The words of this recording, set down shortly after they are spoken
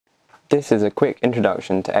This is a quick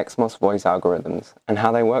introduction to XMOS voice algorithms and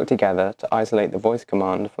how they work together to isolate the voice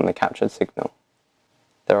command from the captured signal.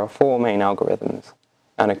 There are four main algorithms: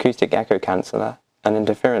 an acoustic echo canceller, an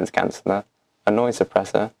interference canceller, a noise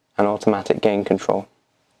suppressor, and automatic gain control.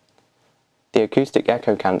 The acoustic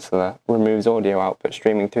echo canceller removes audio output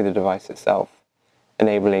streaming through the device itself,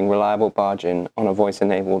 enabling reliable barge-in on a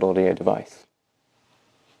voice-enabled audio device.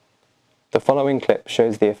 The following clip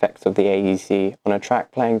shows the effects of the AEC on a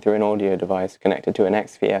track playing through an audio device connected to an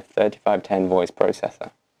XVF3510 voice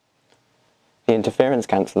processor. The interference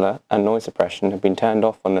canceller and noise suppression have been turned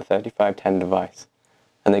off on the 3510 device,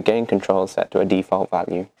 and the gain control is set to a default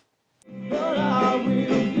value.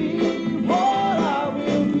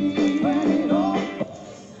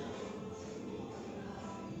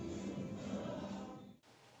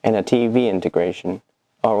 In a TV integration,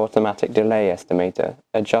 our automatic delay estimator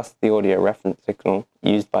adjusts the audio reference signal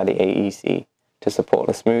used by the AEC to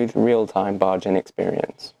support a smooth, real-time barge-in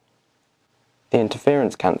experience. The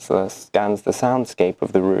interference canceller scans the soundscape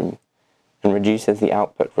of the room and reduces the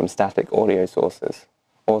output from static audio sources,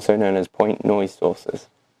 also known as point noise sources,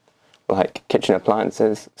 like kitchen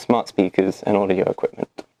appliances, smart speakers, and audio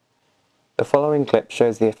equipment. The following clip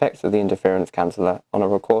shows the effects of the interference canceller on a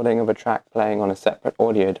recording of a track playing on a separate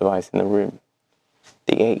audio device in the room.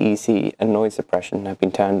 The AEC and noise suppression have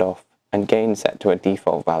been turned off and gain set to a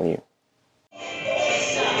default value.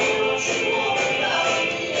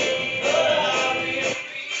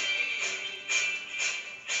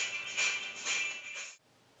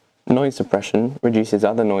 Noise suppression reduces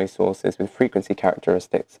other noise sources with frequency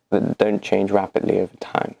characteristics that don't change rapidly over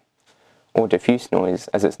time, or diffuse noise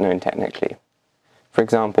as it's known technically. For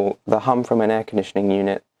example, the hum from an air conditioning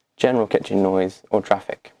unit, general kitchen noise, or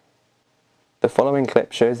traffic. The following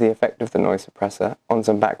clip shows the effect of the noise suppressor on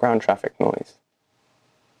some background traffic noise.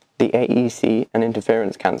 The AEC and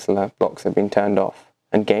interference canceller blocks have been turned off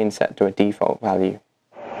and gain set to a default value.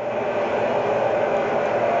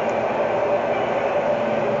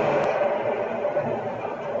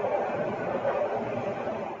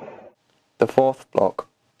 The fourth block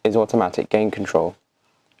is automatic gain control.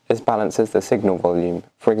 This balances the signal volume,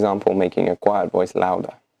 for example making a quiet voice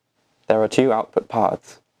louder. There are two output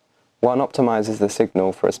paths. One optimizes the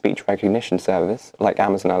signal for a speech recognition service, like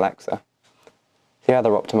Amazon Alexa. The other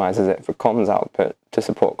optimizes it for comms output to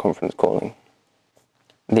support conference calling.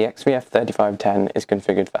 The XVF3510 is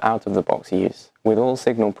configured for out-of-the-box use, with all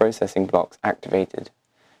signal processing blocks activated,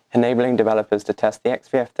 enabling developers to test the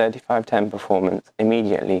XVF3510 performance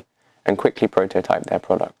immediately and quickly prototype their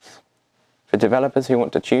products. For developers who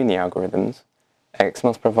want to tune the algorithms,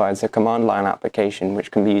 XMOS provides a command line application which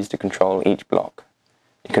can be used to control each block.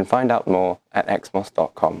 You can find out more at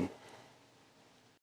xmos.com.